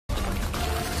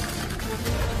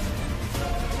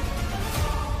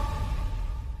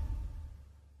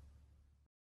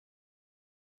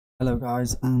Hello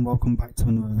guys and welcome back to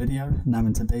another video. Now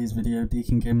in today's video,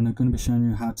 Deacon Gaming are going to be showing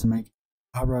you how to make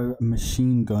arrow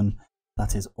machine gun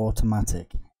that is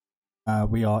automatic.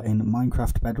 We are in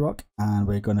Minecraft Bedrock and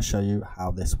we're going to show you how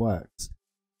this works.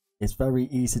 It's very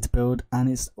easy to build and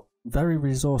it's very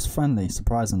resource friendly,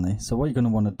 surprisingly. So what you're going to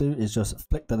want to do is just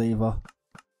flick the lever,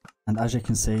 and as you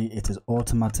can see it is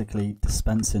automatically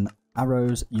dispensing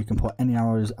arrows. You can put any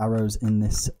arrows in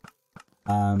this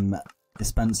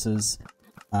dispensers.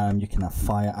 You can have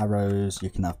fire arrows, you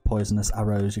can have poisonous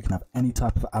arrows, you can have any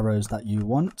type of arrows that you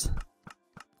want.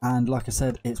 And like I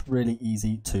said, it's really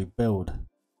easy to build.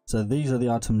 So these are the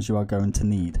items you are going to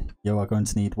need. You are going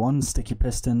to need one sticky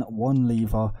piston, one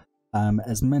lever,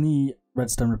 as many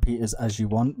redstone repeaters as you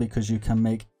want, because you can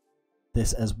make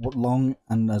this as long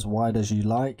and as wide as you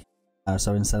like.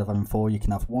 So instead of having 4 you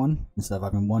can have 1, instead of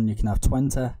having 1 you can have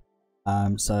 20.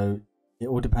 So it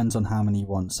all depends on how many you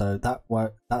want. So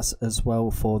that's as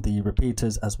well for the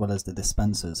repeaters as well as the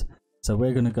dispensers. So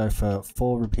we're going to go for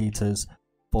 4 repeaters,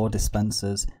 4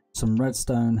 dispensers, some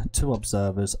redstone, 2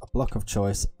 observers, a block of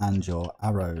choice, and your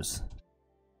arrows.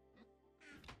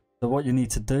 So what you need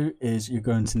to do is you're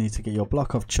going to need to get your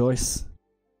block of choice,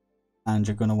 and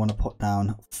you're going to want to put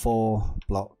down 4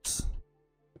 blocks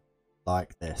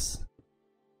like this.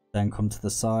 Then come to the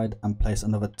side and place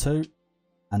another 2.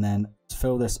 And then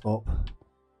fill this up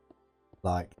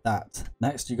like that.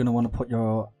 Next you're going to want to put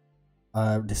your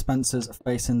dispensers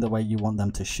facing the way you want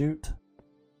them to shoot,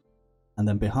 and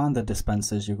then behind the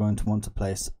dispensers you're going to want to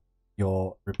place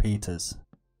your repeaters.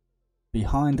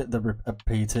 Behind the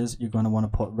repeaters you're going to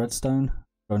want to put redstone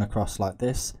going across like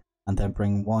this, and then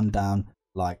bring one down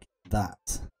like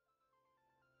that.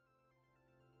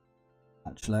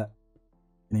 Actually it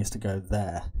needs to go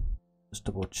there, just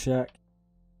double check.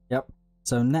 Yep.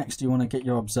 So next you want to get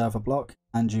your observer block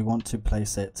and you want to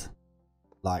place it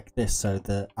like this, so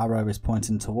the arrow is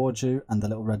pointing towards you and the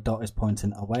little red dot is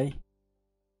pointing away.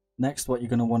 Next what you're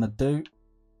going to want to do,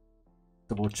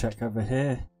 double check over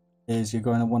here, is you're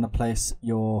going to want to place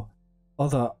your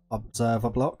other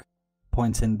observer block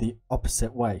pointing the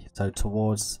opposite way, so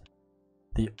towards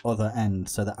the other end.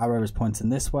 So the arrow is pointing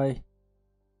this way,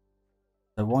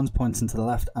 so one's pointing to the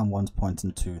left and one's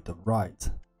pointing to the right.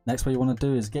 Next what you want to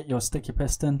do is get your sticky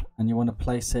piston and you want to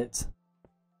place it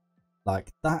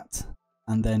like that,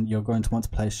 and then you're going to want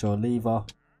to place your lever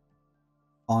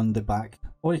on the back,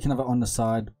 or you can have it on the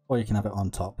side, or you can have it on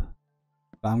top,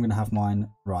 but I'm going to have mine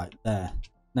right there.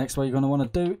 Next what you're going to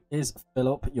want to do is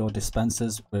fill up your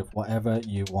dispensers with whatever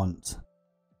you want.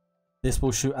 This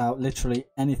will shoot out literally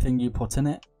anything you put in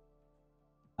it.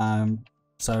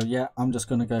 So yeah, I'm just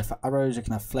going to go for arrows. You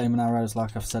can have flaming arrows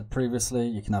like I've said previously.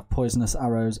 You can have poisonous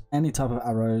arrows, any type of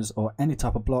arrows or any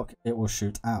type of block it will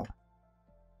shoot out.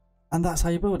 And that's how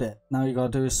you build it. Now you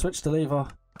got to do is switch the lever,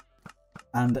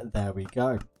 and there we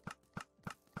go.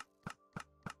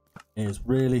 It is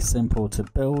really simple to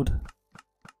build,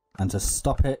 and to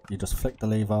stop it you just flick the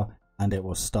lever and it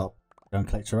will stop. Go and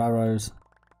collect your arrows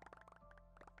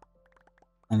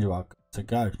and you are good to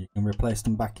go. You can replace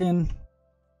them back in,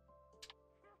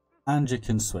 and you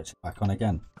can switch it back on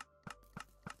again.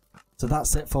 So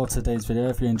that's it for today's video.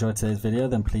 If you enjoyed today's video,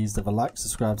 then please leave a like,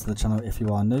 subscribe to the channel if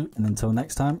you are new, and until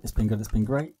next time, it's been good, it's been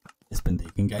great, it's been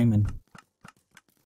Deacon Gaming.